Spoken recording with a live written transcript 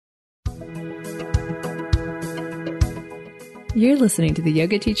You're listening to the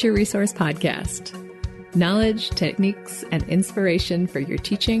Yoga Teacher Resource Podcast. Knowledge, techniques, and inspiration for your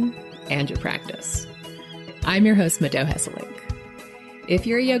teaching and your practice. I'm your host, Mado Hesselink. If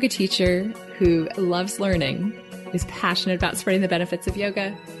you're a yoga teacher who loves learning, is passionate about spreading the benefits of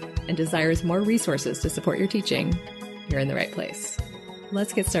yoga, and desires more resources to support your teaching, you're in the right place.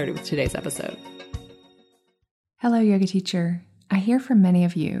 Let's get started with today's episode. Hello, yoga teacher. I hear from many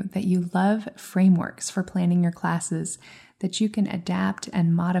of you that you love frameworks for planning your classes that you can adapt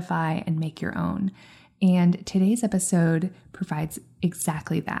and modify and make your own. And today's episode provides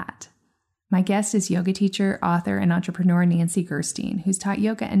exactly that. My guest is yoga teacher, author, and entrepreneur Nancy Gerstein, who's taught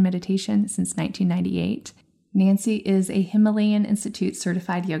yoga and meditation since 1998. Nancy is a Himalayan Institute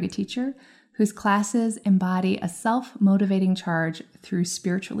certified yoga teacher whose classes embody a self-motivating charge through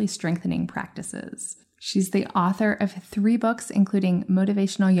spiritually strengthening practices. She's the author of 3 books, including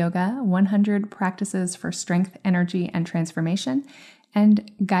Motivational Yoga, 100 Practices for Strength, Energy, and Transformation, and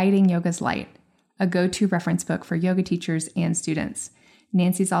Guiding Yoga's Light, a go-to reference book for yoga teachers and students.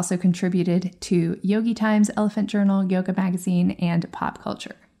 Nancy's also contributed to Yogi Times, Elephant Journal, Yoga Magazine, and Pop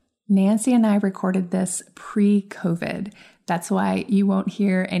Culture. Nancy and I recorded this pre-COVID. That's why you won't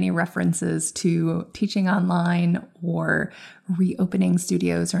hear any references to teaching online or reopening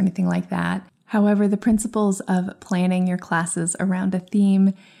studios or anything like that. However, the principles of planning your classes around a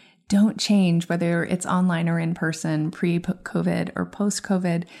theme don't change whether it's online or in person, pre-COVID or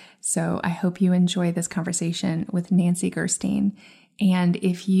post-COVID. So I hope you enjoy this conversation with Nancy Gerstein. And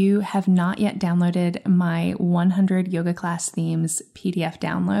if you have not yet downloaded my 100 yoga class themes PDF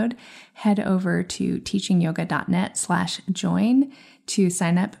download, head over to teachingyoga.net/join to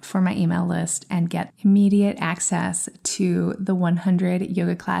sign up for my email list and get immediate access to the 100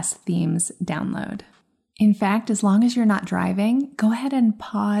 yoga class themes download. In fact, as long as you're not driving, go ahead and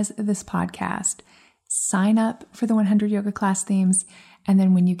pause this podcast, sign up for the 100 yoga class themes, and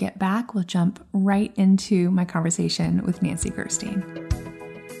then when you get back, we'll jump right into my conversation with Nancy Gerstein.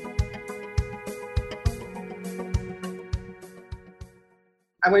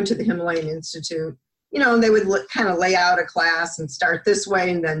 I went to the Himalayan Institute, and they would kind of lay out a class and start this way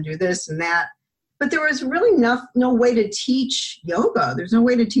and then do this and that. But there was really no way to teach yoga. There's no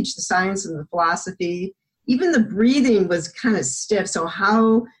way to teach the science and the philosophy. Even the breathing was kind of stiff. So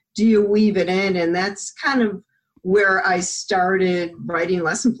how do you weave it in? And that's kind of where I started writing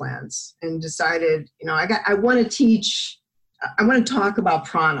lesson plans and decided, I want to talk about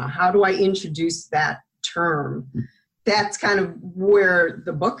prana. How do I introduce that term? That's kind of where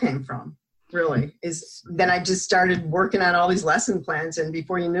the book came from, really, is then I just started working on all these lesson plans. And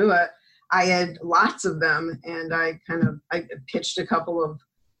before you knew it, I had lots of them, and I pitched a couple of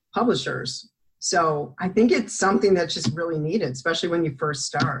publishers. So I think it's something that's just really needed, especially when you first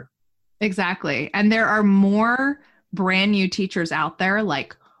start. Exactly. And there are more brand new teachers out there,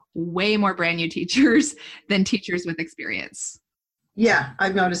 like way more brand new teachers than teachers with experience. Yeah,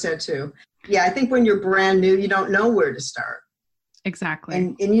 I've noticed that too. Yeah, I think when you're brand new, you don't know where to start.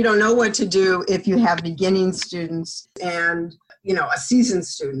 Exactly. And you don't know what to do if you have beginning students and, a seasoned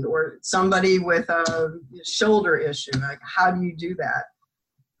student or somebody with a shoulder issue. Like, how do you do that?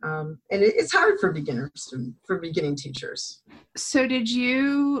 And it's hard for beginning teachers. So did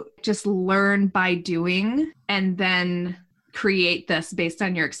you just learn by doing and then create this based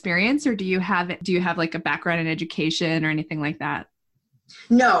on your experience, or do you have like a background in education or anything like that?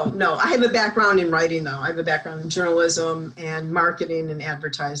 No. I have a background in writing, though. I have a background in journalism and marketing and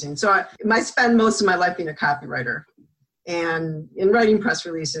advertising. So I spend most of my life being a copywriter and in writing press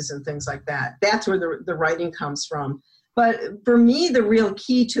releases and things like that. That's where the writing comes from. But for me, the real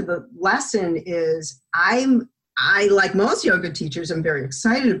key to the lesson is I, like most yoga teachers, I'm very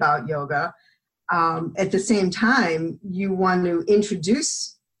excited about yoga. At the same time, you want to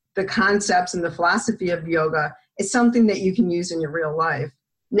introduce the concepts and the philosophy of yoga as something that you can use in your real life,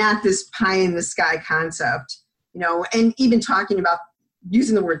 not this pie in the sky concept, and even talking about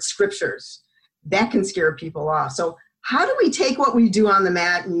using the word scriptures, that can scare people off. So how do we take what we do on the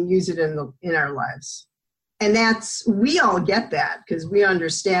mat and use it in our lives? And we all get that because we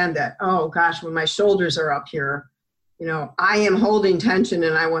understand that, oh gosh, when my shoulders are up here, I am holding tension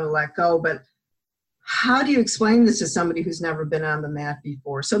and I want to let go. But how do you explain this to somebody who's never been on the mat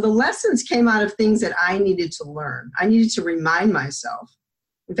before? So the lessons came out of things that I needed to learn. I needed to remind myself.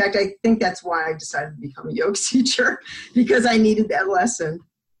 In fact, I think that's why I decided to become a yoga teacher, because I needed that lesson.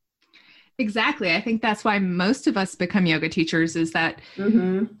 Exactly. I think that's why most of us become yoga teachers, is that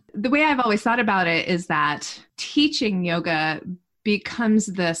the way I've always thought about it is that teaching yoga becomes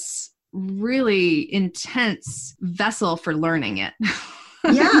this really intense vessel for learning it.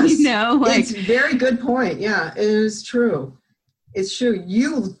 Yes. Like, it's a very good point. Yeah, it is true. It's true.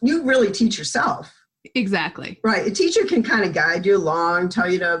 You really teach yourself. Exactly. Right. A teacher can kind of guide you along, tell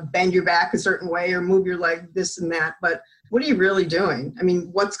you to bend your back a certain way or move your leg this and that. But what are you really doing? I mean,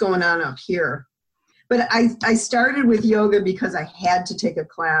 what's going on up here? But I started with yoga because I had to take a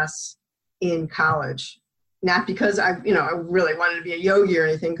class in college. Not because I really wanted to be a yogi or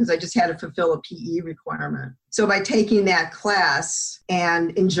anything, because I just had to fulfill a PE requirement. So by taking that class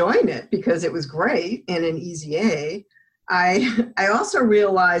and enjoying it because it was great and an easy A, I also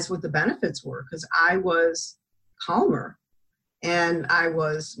realized what the benefits were, because I was calmer and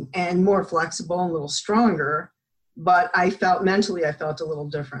and more flexible and a little stronger, but I felt a little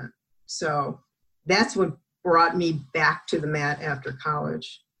different. So that's what brought me back to the mat after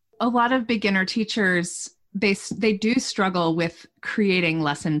college. A lot of beginner teachers, they do struggle with creating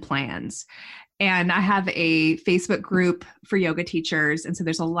lesson plans. And I have a Facebook group for yoga teachers. And so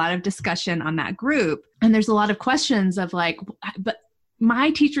there's a lot of discussion on that group. And there's a lot of questions of like, but my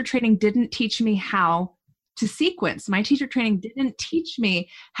teacher training didn't teach me how to sequence. My teacher training didn't teach me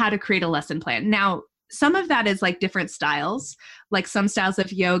how to create a lesson plan. Now, some of that is like different styles. Like some styles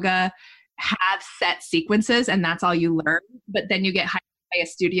of yoga have set sequences and that's all you learn. But then you get hired by a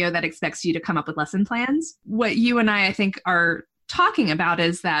studio that expects you to come up with lesson plans. What you and I think, are talking about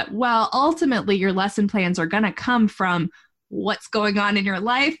is that, well, ultimately your lesson plans are going to come from what's going on in your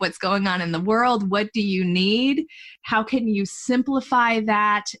life, what's going on in the world, what do you need, how can you simplify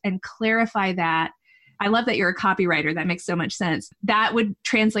that and clarify that. I love that you're a copywriter. That makes so much sense. That would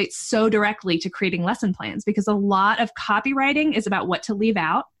translate so directly to creating lesson plans, because a lot of copywriting is about what to leave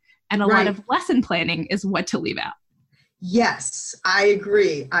out, and a lot of lesson planning is what to leave out. Yes, I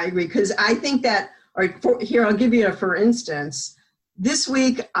agree. Because I think that, here, I'll give you a for instance. This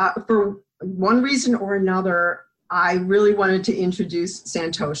week, for one reason or another, I really wanted to introduce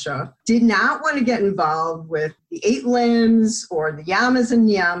Santosha. Did not want to get involved with the 8 limbs or the yamas and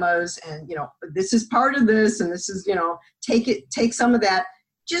niyamas, and this is part of this, and this is take some of that,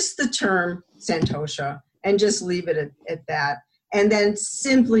 just the term Santosha, and just leave it at that, and then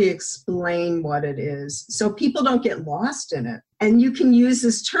simply explain what it is, so people don't get lost in it. And you can use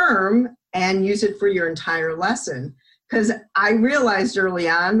this term and use it for your entire lesson. Because I realized early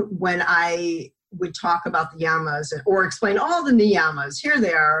on, when I would talk about the yamas or explain all the niyamas, here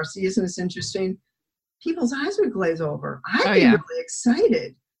they are, see, isn't this interesting? People's eyes would glaze over. I'd be really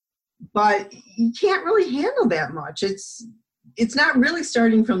excited, but you can't really handle that much. It's not really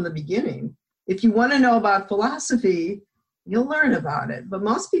starting from the beginning. If you want to know about philosophy, you'll learn about it. But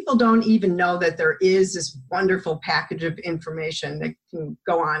most people don't even know that there is this wonderful package of information that can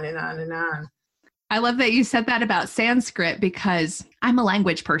go on and on and on. I love that you said that about Sanskrit, because I'm a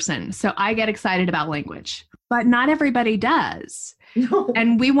language person, so I get excited about language, but not everybody does. No.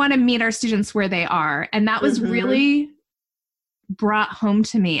 And we want to meet our students where they are. And that was really brought home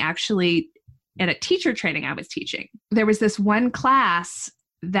to me, actually, at a teacher training I was teaching. There was this one class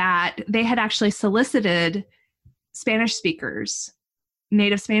that they had actually solicited Spanish speakers,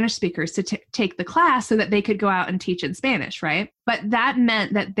 native Spanish speakers, to take the class so that they could go out and teach in Spanish, right? But that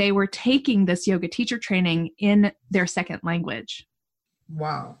meant that they were taking this yoga teacher training in their second language.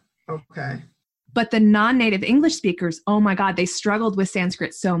 Wow. Okay. But the non-native English speakers, oh my God, they struggled with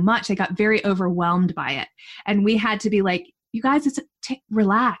Sanskrit so much. They got very overwhelmed by it. And we had to be like, you guys,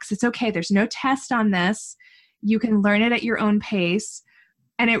 relax. It's okay. There's no test on this. You can learn it at your own pace.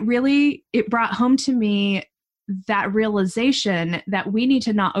 And it brought home to me that realization that we need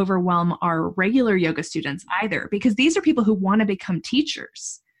to not overwhelm our regular yoga students either, because these are people who want to become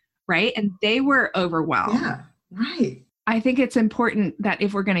teachers, right? And they were overwhelmed. Yeah, right. I think it's important that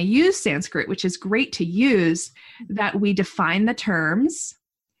if we're going to use Sanskrit, which is great to use, that we define the terms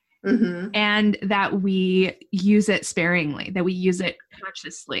and that we use it sparingly, that we use it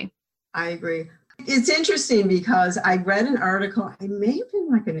consciously. I agree. It's interesting because I read an article, it may have been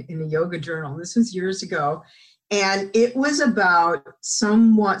like in a yoga journal, this was years ago, and it was about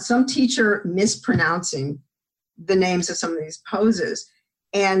some teacher mispronouncing the names of some of these poses.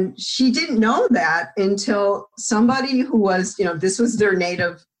 And she didn't know that until somebody who was, this was their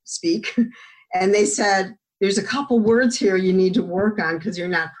native speak. And they said, there's a couple words here you need to work on because you're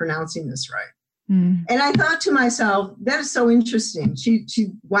not pronouncing this right. And I thought to myself, that is so interesting.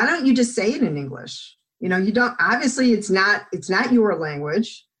 Why don't you just say it in English? You don't, obviously it's not your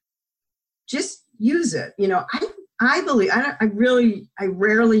language. Just use it. I believe, I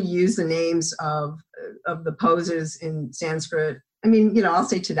rarely use the names of the poses in Sanskrit. I mean, I'll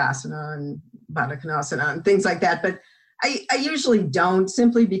say Tadasana and Baddha Konasana and things like that, but I usually don't,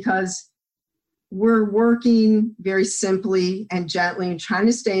 simply because we're working very simply and gently and trying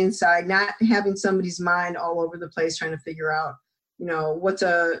to stay inside, not having somebody's mind all over the place trying to figure out, what's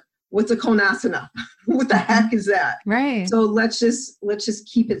a konasana? What the heck is that? Right. So let's just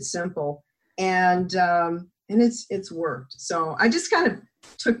keep it simple. And it's worked. So I just kind of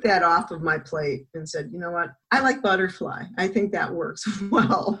took that off of my plate and said, you know what? I like butterfly. I think that works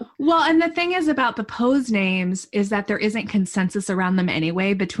well. Well, and the thing is about the pose names is that there isn't consensus around them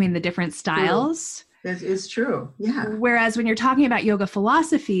anyway between the different styles. That is true. Yeah. Whereas when you're talking about yoga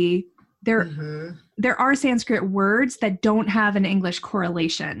philosophy, there are Sanskrit words that don't have an English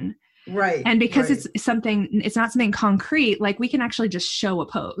correlation. Right. And because it's not something concrete, like we can actually just show a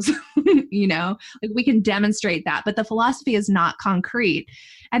pose, like we can demonstrate that, but the philosophy is not concrete.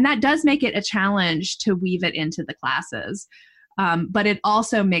 And that does make it a challenge to weave it into the classes. But it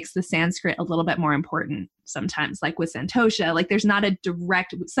also makes the Sanskrit a little bit more important sometimes, like with Santosha, like there's not a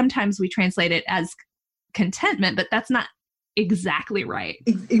direct, sometimes we translate it as contentment, but that's not exactly right.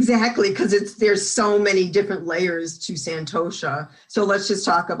 Exactly, because there's so many different layers to Santosha. So let's just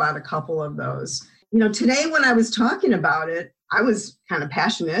talk about a couple of those. Today when I was talking about it, I was kind of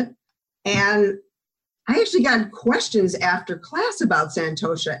passionate, and I actually got questions after class about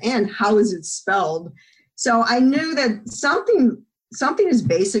Santosha and how is it spelled. So I knew that something as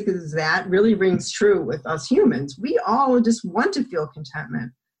basic as that really rings true with us humans. We all just want to feel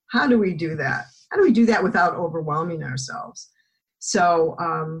contentment. How do we do that? How do we do that without overwhelming ourselves? So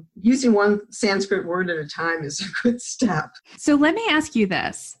using one Sanskrit word at a time is a good step. So let me ask you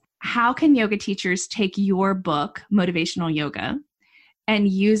this. How can yoga teachers take your book, Motivational Yoga, and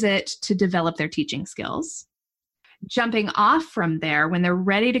use it to develop their teaching skills? Jumping off from there, when they're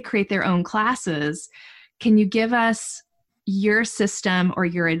ready to create their own classes, can you give us your system or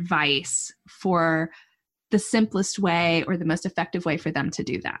your advice for the simplest way or the most effective way for them to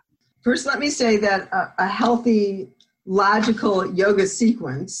do that? First, let me say that a healthy, logical yoga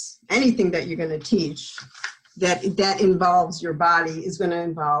sequence, anything that you're going to teach that involves your body is going to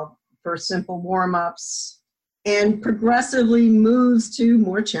involve first simple warm-ups and progressively moves to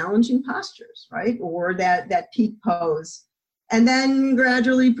more challenging postures, right? Or that peak pose. And then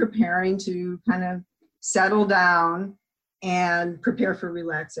gradually preparing to kind of settle down and prepare for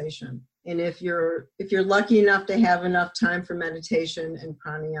relaxation. And if you're lucky enough to have enough time for meditation and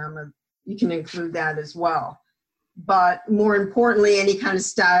pranayama, you can include that as well. But more importantly, any kind of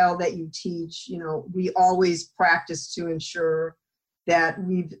style that you teach, we always practice to ensure that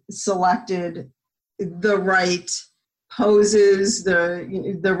we've selected the right poses,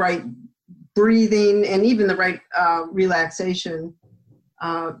 the right breathing, and even the right relaxation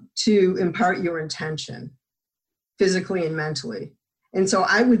to impart your intention physically and mentally. And so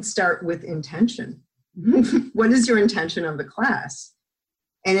I would start with intention. What is your intention of the class?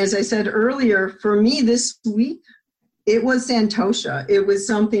 And as I said earlier, for me this week, it was Santosha. It was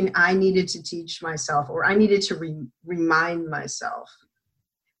something I needed to teach myself, or I needed to remind myself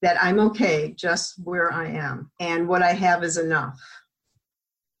that I'm okay just where I am, and what I have is enough.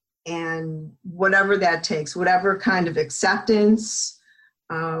 And whatever that takes, whatever kind of acceptance,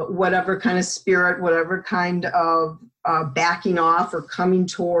 whatever kind of spirit, whatever kind of backing off or coming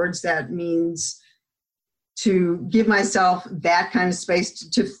towards that means, to give myself that kind of space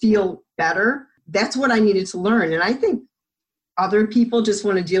to feel better. That's what I needed to learn. And I think other people just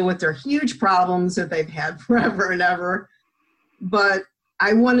want to deal with their huge problems that they've had forever and ever. But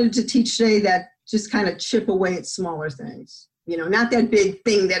I wanted to teach today that just kind of chip away at smaller things. Not that big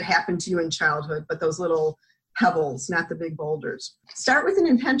thing that happened to you in childhood, but those little pebbles, not the big boulders. Start with an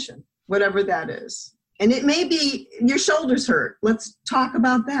intention, whatever that is. And it may be your shoulders hurt. Let's talk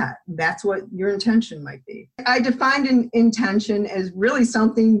about that. That's what your intention might be. I defined an intention as really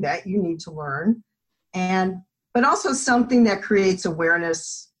something that you need to learn, but also something that creates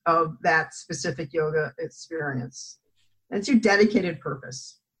awareness of that specific yoga experience. That's your dedicated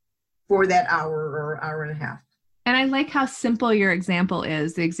purpose for that hour or hour and a half. And I like how simple your example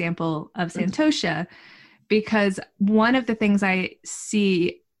is, the example of Santosha, because one of the things I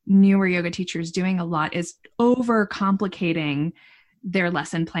see newer yoga teachers doing a lot is overcomplicating their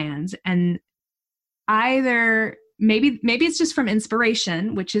lesson plans. And either maybe it's just from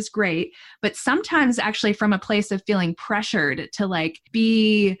inspiration, which is great, but sometimes actually from a place of feeling pressured to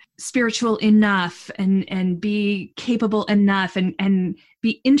be spiritual enough and be capable enough and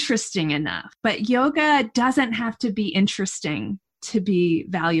be interesting enough. But yoga doesn't have to be interesting to be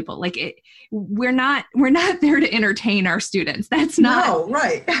valuable. We're not there to entertain our students. That's not. No,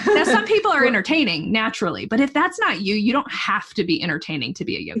 right. Now, some people are entertaining naturally, but if that's not you, you don't have to be entertaining to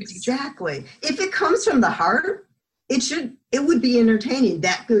be a yoga teacher. Exactly. If it comes from the heart, it should it would be entertaining.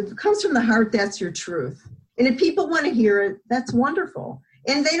 That good comes from the heart. That's your truth. And if people want to hear it, that's wonderful.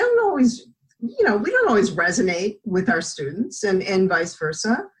 And they don't always, we don't always resonate with our students and vice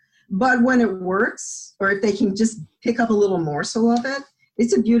versa. But when it works, or if they can just pick up a little morsel of it,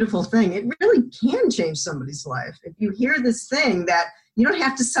 it's a beautiful thing. It really can change somebody's life. If you hear this thing that you don't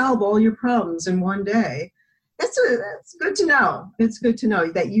have to solve all your problems in one day, that's good to know. It's good to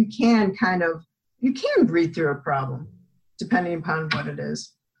know that you can breathe through a problem, depending upon what it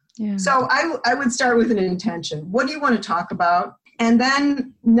is. Yeah. So I would start with an intention. What do you want to talk about? And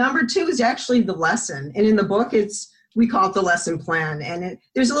then number 2 is actually the lesson. And in the book, we call it the lesson plan. And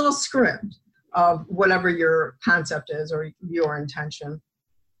there's a little script of whatever your concept is or your intention.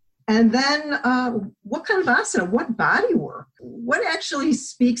 And then what kind of asana, what body work, what actually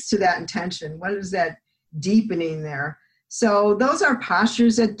speaks to that intention? What is that deepening there? So those are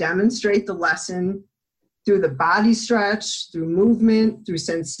postures that demonstrate the lesson through the body stretch, through movement, through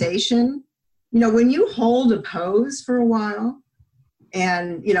sensation. When you hold a pose for a while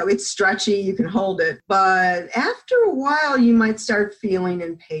and, it's stretchy, you can hold it. But after a while, you might start feeling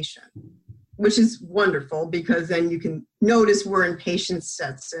impatient, which is wonderful because then you can notice where impatience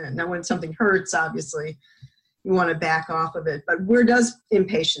sets in. Now, when something hurts, obviously, you want to back off of it. But where does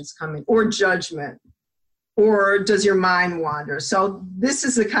impatience come in? Or judgment? Or does your mind wander? So this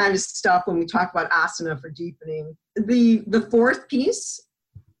is the kind of stuff when we talk about asana for deepening. The 4th piece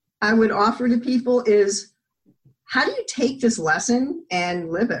I would offer to people is, how do you take this lesson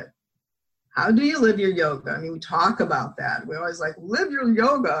and live it? How do you live your yoga? We talk about that. We always live your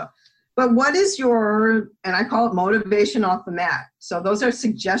yoga. But what is and I call it motivation off the mat. So those are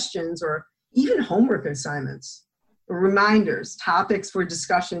suggestions or even homework assignments, or reminders, topics for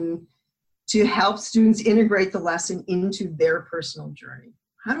discussion to help students integrate the lesson into their personal journey.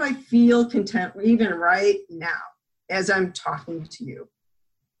 How do I feel content even right now as I'm talking to you?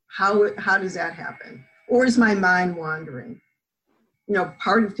 How does that happen? Or is my mind wandering?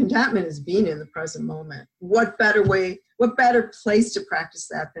 Part of contentment is being in the present moment. What better place to practice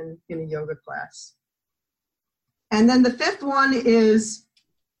that than in a yoga class? And then the 5th one is,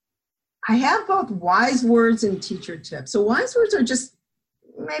 I have both wise words and teacher tips. So wise words are just,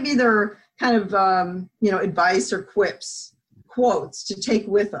 maybe they're kind of, advice or quotes to take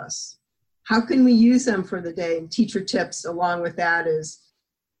with us. How can we use them for the day? And teacher tips along with that is,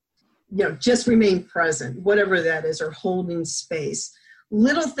 just remain present, whatever that is, or holding space.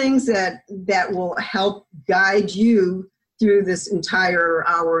 Little things that will help guide you through this entire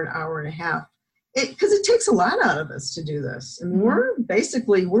hour and a half. Because it takes a lot out of us to do this. And we're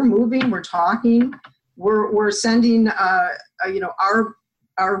moving, we're talking, we're sending,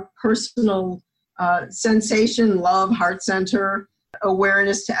 our personal sensation, love, heart center,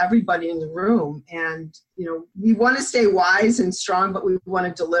 awareness to everybody in the room. And, we want to stay wise and strong, but we want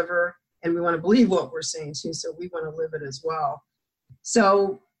to deliver and we want to believe what we're saying too. So we want to live it as well.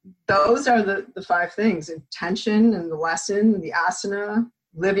 So those are the 5 things: intention and the lesson, and the asana,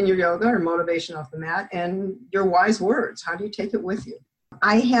 living your yoga or motivation off the mat, and your wise words. How do you take it with you?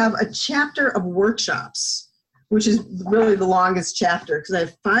 I have a chapter of workshops, which is really the longest chapter because I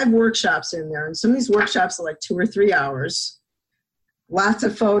have 5 workshops in there. And some of these workshops are 2 or 3 hours, lots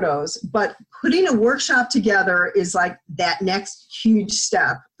of photos. But putting a workshop together is that next huge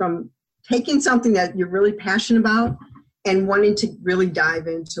step from taking something that you're really passionate about and wanting to really dive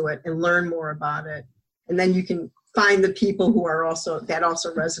into it and learn more about it. And then you can find the people who are also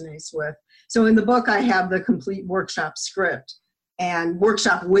resonates with. So in the book, I have the complete workshop script and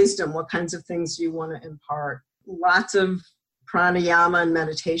workshop wisdom. What kinds of things do you want to impart? Lots of pranayama and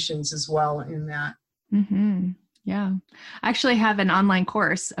meditations as well in that. Mm-hmm. Yeah. I actually have an online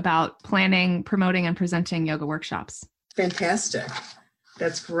course about planning, promoting, and presenting yoga workshops. Fantastic.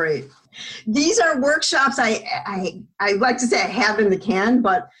 That's great. These are workshops I like to say I have in the can,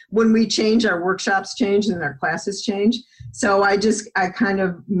 but when we change, our workshops change and our classes change. So I kind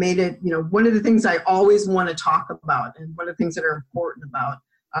of made it, one of the things I always want to talk about and one of the things that are important about,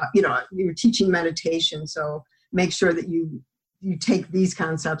 you're teaching meditation. So make sure that you take these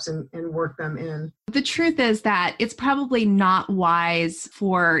concepts and work them in. The truth is that it's probably not wise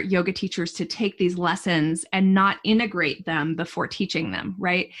for yoga teachers to take these lessons and not integrate them before teaching them,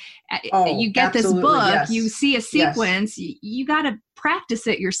 right? Oh, you get this book, yes. You see a sequence, yes. You got to practice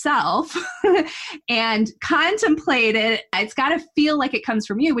it yourself and contemplate it. It's got to feel like it comes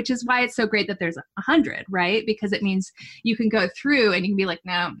from you, which is why it's so great that there's 100, right? Because it means you can go through and you can be like,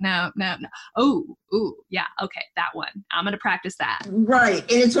 no. Oh, yeah, okay, that one. I'm going to practice that. Right.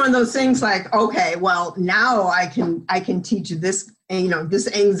 And it's one of those things like, okay, well, now I can teach this,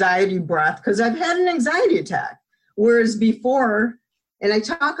 this anxiety breath because I've had an anxiety attack. Whereas before, and I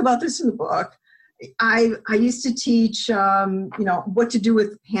talk about this in the book, I used to teach, what to do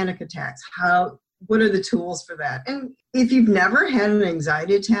with panic attacks, what are the tools for that? And if you've never had an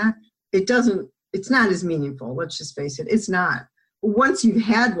anxiety attack, it's not as meaningful. Let's just face it. It's not. Once you've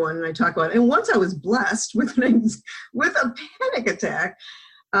had one, and I talk about it, and once I was blessed with a panic attack,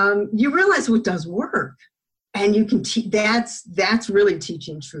 you realize what does work. And you can that's really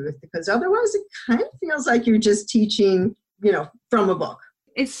teaching truth, because otherwise it kind of feels like you're just teaching, from a book.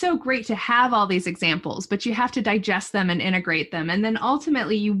 It's so great to have all these examples, but you have to digest them and integrate them. And then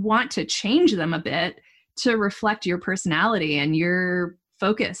ultimately you want to change them a bit to reflect your personality and your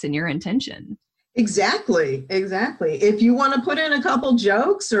focus and your intention. Exactly. If you want to put in a couple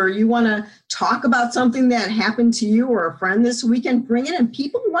jokes, or you want to talk about something that happened to you or a friend this weekend, bring it in.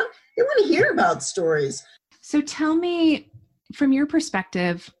 People want to hear about stories. So tell me, from your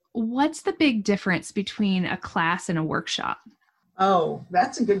perspective, what's the big difference between a class and a workshop? Oh,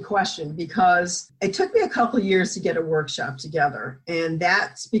 that's a good question, because it took me a couple of years to get a workshop together. And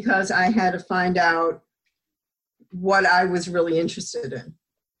that's because I had to find out what I was really interested in.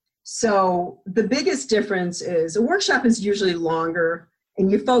 So the biggest difference is a workshop is usually longer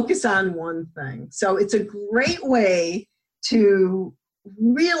and you focus on one thing. So it's a great way to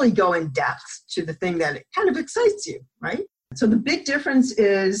really go in depth to the thing that kind of excites you, right? So the big difference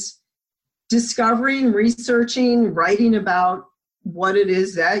is discovering, researching, writing about what it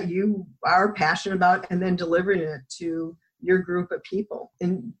is that you are passionate about, and then delivering it to your group of people.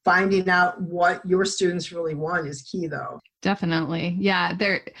 And finding out what your students really want is key, though. Definitely. Yeah.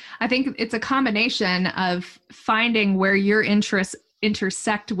 I think it's a combination of finding where your interests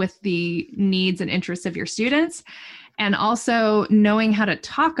intersect with the needs and interests of your students, and also knowing how to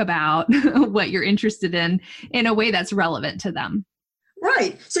talk about what you're interested in a way that's relevant to them.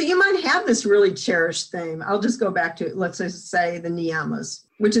 Right. So you might have this really cherished theme. I'll just go back to, let's just say, the Niyamas,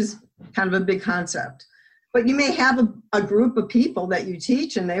 which is kind of a big concept. But you may have a group of people that you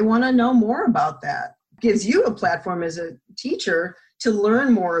teach and they want to know more about that. It gives you a platform as a teacher to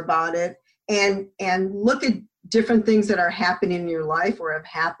learn more about it and look at different things that are happening in your life or have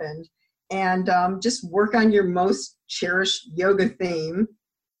happened, and just work on your most cherished yoga theme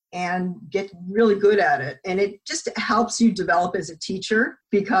and get really good at it. And it just helps you develop as a teacher,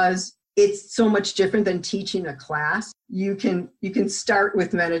 because it's so much different than teaching a class. You can start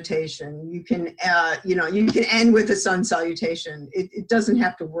with meditation. You can you can end with a sun salutation. It doesn't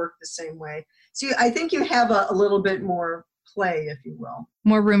have to work the same way. So I think you have a little bit more play, if you will.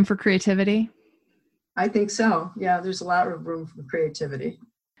 More room for creativity? I think so. Yeah, there's a lot of room for creativity.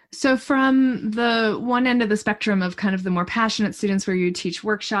 So from the one end of the spectrum of kind of the more passionate students where you teach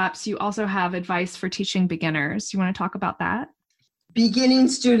workshops, you also have advice for teaching beginners. You want to talk about that? Beginning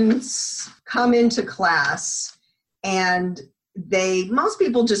students come into class and most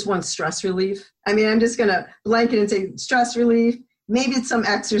people just want stress relief. I mean, I'm just going to blanket and say stress relief. Maybe it's some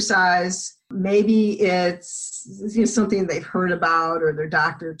exercise. Maybe it's something they've heard about or their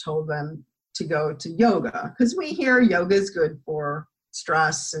doctor told them to go to yoga, because we hear yoga is good for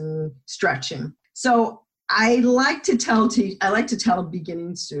stress and stretching. So I like to tell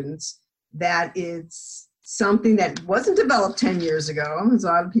beginning students that it's something that wasn't developed 10 years ago. A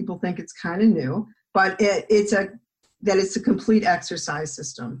lot of people think it's kind of new, but it's a complete exercise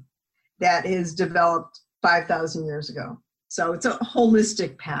system that is developed 5,000 years ago. So it's a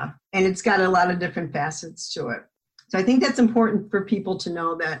holistic path, and it's got a lot of different facets to it. So I think that's important for people to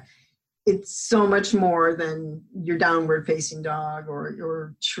know, that it's so much more than your downward facing dog or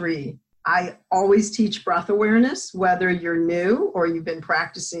your tree. I always teach breath awareness, whether you're new or you've been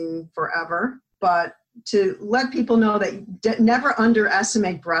practicing forever, but to let people know that never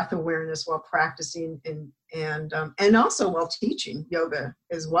underestimate breath awareness while practicing and also while teaching yoga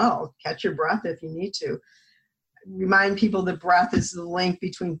as well. Catch your breath if you need to. Remind people that breath is the link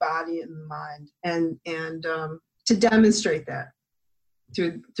between body and mind, and to demonstrate that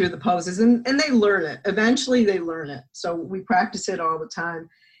through the poses, and they learn it. Eventually they learn it. So we practice it all the time.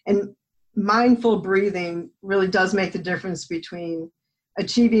 And mindful breathing really does make the difference between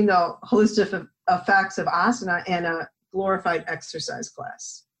achieving the holistic effects of asana and a glorified exercise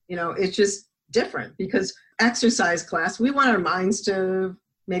class. It's just different, because exercise class, we want our minds to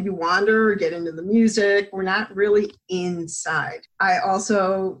maybe wander or get into the music. We're not really inside. I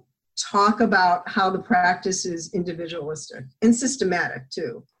also talk about how the practice is individualistic and systematic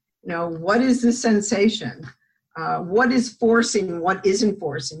too. What is the sensation? What is forcing? What isn't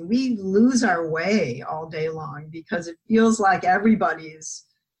forcing? We lose our way all day long because it feels like everybody's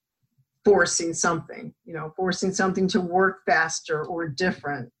forcing something to work faster or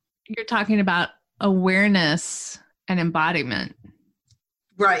different. You're talking about awareness and embodiment.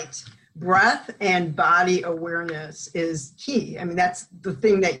 Right. Breath and body awareness is key. I mean, that's the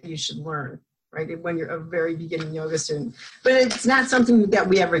thing that you should learn, right, when you're a very beginning yoga student. But it's not something that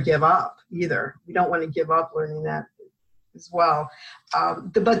we ever give up either. We don't want to give up learning that as well.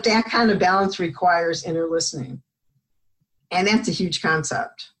 But that kind of balance requires inner listening. And that's a huge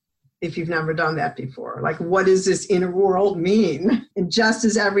concept if you've never done that before. Like, what does this inner world mean? And just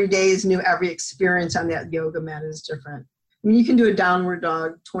as every day is new, every experience on that yoga mat is different. I mean, you can do a downward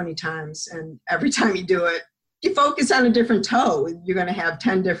dog 20 times, and every time you do it, you focus on a different toe, you're going to have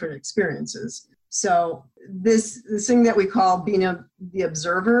 10 different experiences. So this thing that we call being the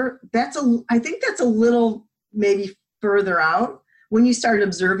observer, I think that's a little maybe further out when you start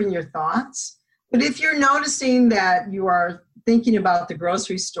observing your thoughts. But if you're noticing that you are thinking about the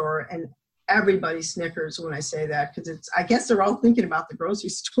grocery store, and everybody snickers when I say that, because I guess they're all thinking about the grocery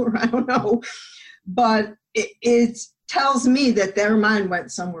store, I don't know. But it tells me that their mind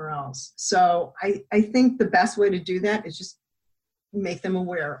went somewhere else. So I think the best way to do that is just make them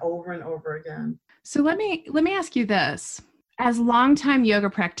aware over and over again. So let me ask you this. As longtime yoga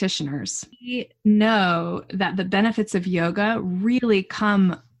practitioners, we know that the benefits of yoga really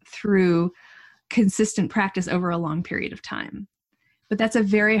come through consistent practice over a long period of time. But that's a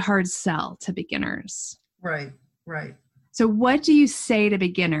very hard sell to beginners. Right. So what do you say to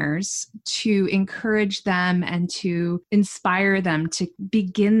beginners to encourage them and to inspire them to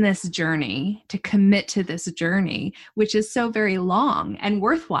begin this journey, to commit to this journey, which is so very long and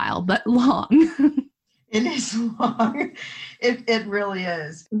worthwhile, but long? It is long. It really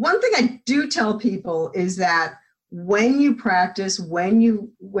is. One thing I do tell people is that when you practice, when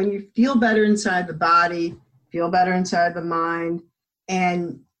you feel better inside the body, feel better inside the mind,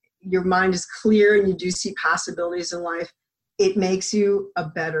 and your mind is clear and you do see possibilities in life, it makes you a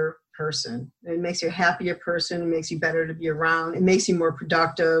better person. It makes you a happier person. It makes you better to be around. It makes you more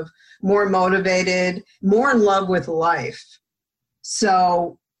productive, more motivated, more in love with life.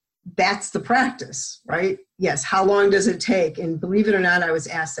 So that's the practice, right? Yes. How long does it take? And believe it or not, I was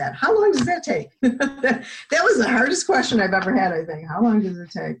asked that. How long does that take? That was the hardest question I've ever had, I think. How long does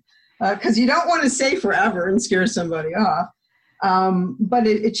it take? Because you don't want to say forever and scare somebody off. But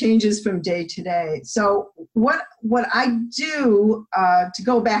it changes from day to day. So what I do, to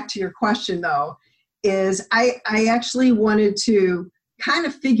go back to your question though, is I actually wanted to kind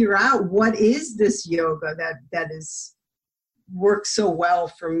of figure out what is this yoga that is works so well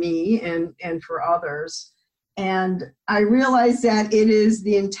for me and for others. And I realized that it is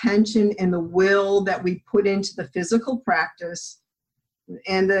the intention and the will that we put into the physical practice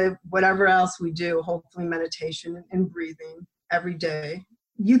and the whatever else we do, hopefully meditation and breathing every day.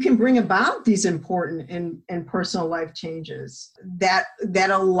 You can bring about these important and personal life changes that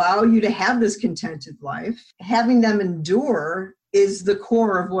allow you to have this contented life. Having them endure is the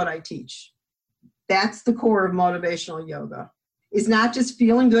core of what I teach. That's the core of motivational yoga. It's not just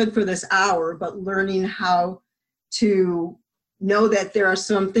feeling good for this hour, but learning how to know that there are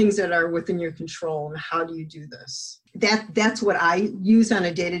some things that are within your control, and how do you do this? That's what I use on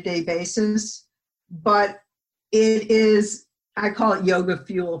a day-to-day basis, but it is, I call it yoga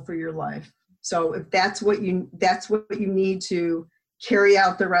fuel for your life. So if that's what you need to carry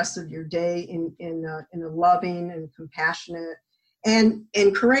out the rest of your day in a loving and compassionate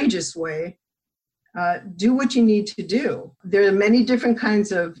and courageous way, do what you need to do. There are many different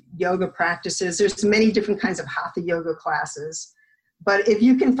kinds of yoga practices. There's many different kinds of hatha yoga classes. But if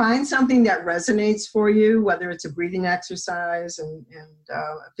you can find something that resonates for you, whether it's a breathing exercise and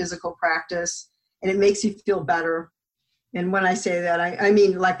physical practice, and it makes you feel better. And when I say that, I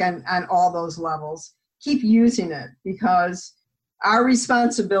mean like on all those levels, keep using it, because our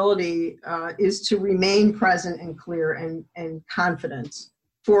responsibility is to remain present and clear and confident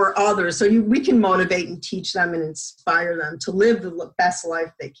for others. So we can motivate and teach them and inspire them to live the best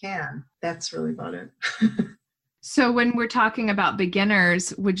life they can. That's really about it. So when we're talking about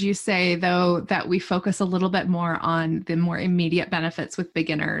beginners, would you say, though, that we focus a little bit more on the more immediate benefits with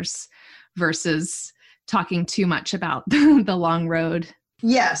beginners versus talking too much about the long road?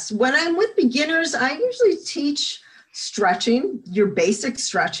 Yes. When I'm with beginners, I usually teach stretching, your basic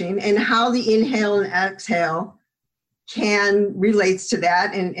stretching, and how the inhale and exhale relates to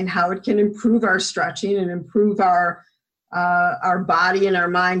that, and how it can improve our stretching and improve our body and our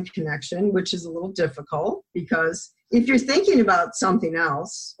mind connection, which is a little difficult, because if you're thinking about something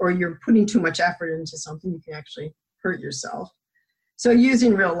else or you're putting too much effort into something, you can actually hurt yourself. So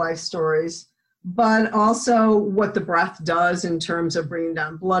using real life stories, but also what the breath does in terms of bringing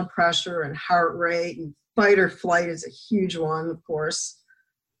down blood pressure and heart rate, and fight or flight is a huge one, of course.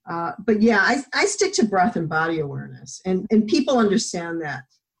 But yeah, I stick to breath and body awareness, and people understand that.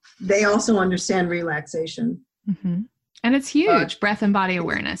 They also understand relaxation. Mm-hmm. And it's huge, breath and body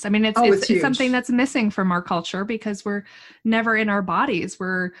awareness. I mean, it's something that's missing from our culture because we're never in our bodies.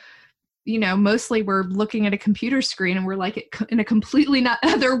 We're, mostly we're looking at a computer screen and we're like in a completely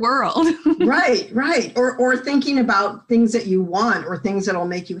other world. Right. Or thinking about things that you want or things that'll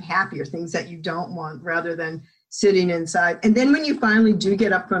make you happy or things that you don't want rather than sitting inside. And then when you finally do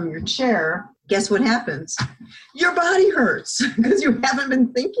get up from your chair, guess what happens? Your body hurts because you haven't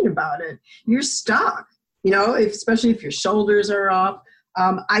been thinking about it. You're stuck. Especially if your shoulders are up.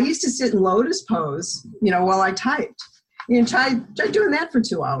 I used to sit in lotus pose, while I typed. Try doing that for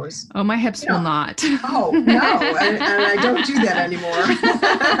 2 hours. Oh, my hips will not. Oh, no. And I don't do that anymore.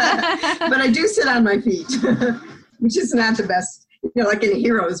 But I do sit on my feet, which is not the best, like in a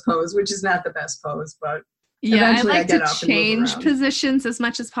hero's pose, which is not the best pose, but yeah, I like to change positions as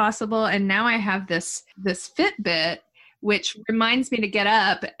much as possible. And now I have this Fitbit, which reminds me to get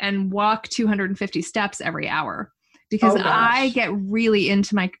up and walk 250 steps every hour because I get really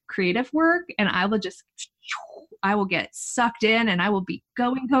into my creative work and I will get sucked in and I will be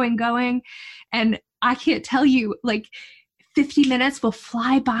going. And I can't tell you, like 50 minutes will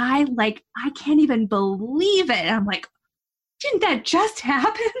fly by. Like I can't even believe it. And I'm like, didn't that just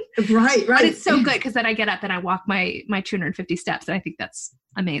happen? Right. But it's so good because then I get up and I walk my 250 steps. And I think that's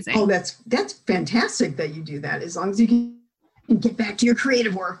amazing. Oh, that's fantastic that you do that. As long as you can get back to your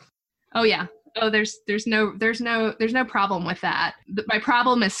creative work. Oh yeah. Oh, there's no problem with that. My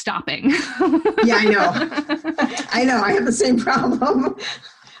problem is stopping. Yeah, I know. I have the same problem.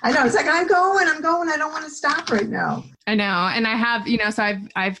 I know. It's like I'm going. I don't want to stop right now. I know. And I have, so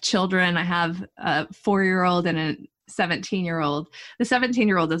I have children. I have a 4-year-old and a 17-year-old. The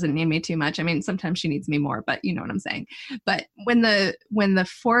 17-year-old doesn't need me too much. I mean, sometimes she needs me more, but you know what I'm saying. But when the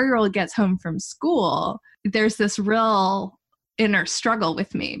 4-year-old gets home from school, there's this real inner struggle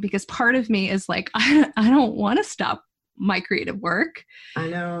with me because part of me is like, I don't want to stop my creative work. I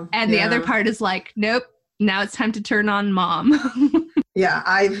know. And the other part is like, nope, now it's time to turn on mom. Yeah,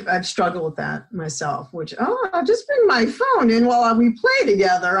 I've struggled with that myself, I'll just bring my phone in while we play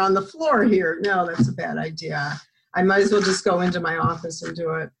together on the floor here. No, that's a bad idea. I might as well just go into my office and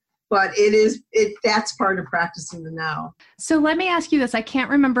do it. But that's part of practicing the now. So let me ask you this. I can't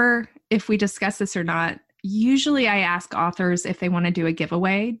remember if we discussed this or not. Usually I ask authors if they want to do a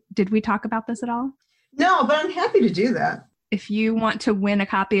giveaway. Did we talk about this at all? No, but I'm happy to do that. If you want to win a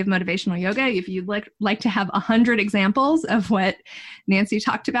copy of Motivational Yoga, if you'd like to have 100 examples of what Nancy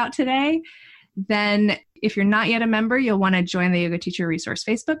talked about today, then if you're not yet a member, you'll want to join the Yoga Teacher Resource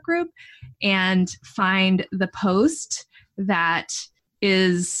Facebook group and find the post that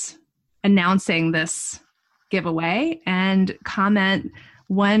is announcing this giveaway and comment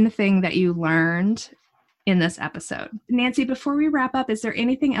one thing that you learned in this episode. Nancy, before we wrap up, is there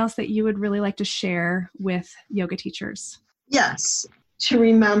anything else that you would really like to share with yoga teachers? Yes, to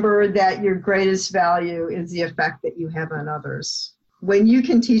remember that your greatest value is the effect that you have on others. When you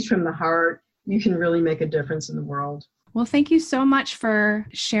can teach from the heart, you can really make a difference in the world. Well, thank you so much for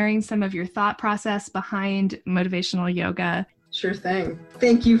sharing some of your thought process behind motivational yoga. Sure thing.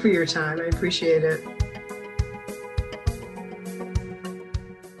 Thank you for your time. I appreciate it.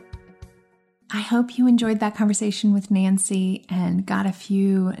 I hope you enjoyed that conversation with Nancy and got a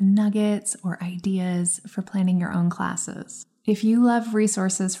few nuggets or ideas for planning your own classes. If you love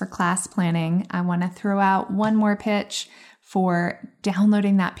resources for class planning, I want to throw out one more pitch for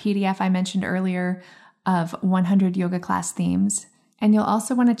downloading that PDF I mentioned earlier of 100 yoga class themes. And you'll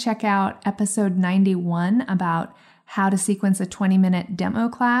also want to check out episode 91 about how to sequence a 20-minute demo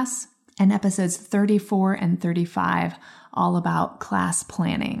class and episodes 34 and 35 all about class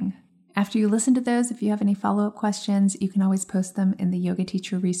planning. After you listen to those, if you have any follow-up questions, you can always post them in the Yoga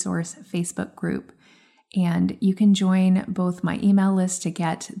Teacher Resource Facebook group. And you can join both my email list to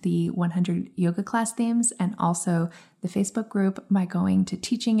get the 100 yoga class themes and also the Facebook group by going to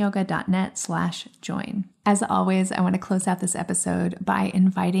teachingyoga.net/join. As always, I want to close out this episode by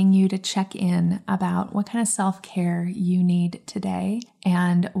inviting you to check in about what kind of self-care you need today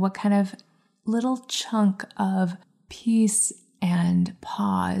and what kind of little chunk of peace and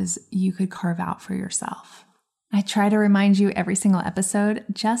pause you could carve out for yourself. I try to remind you every single episode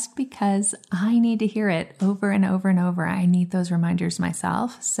just because I need to hear it over and over and over. I need those reminders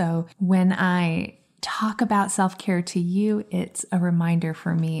myself. So when I talk about self-care to you, it's a reminder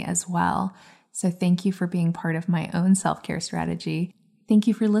for me as well. So thank you for being part of my own self-care strategy. Thank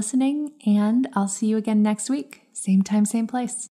you for listening, and I'll see you again next week. Same time, same place.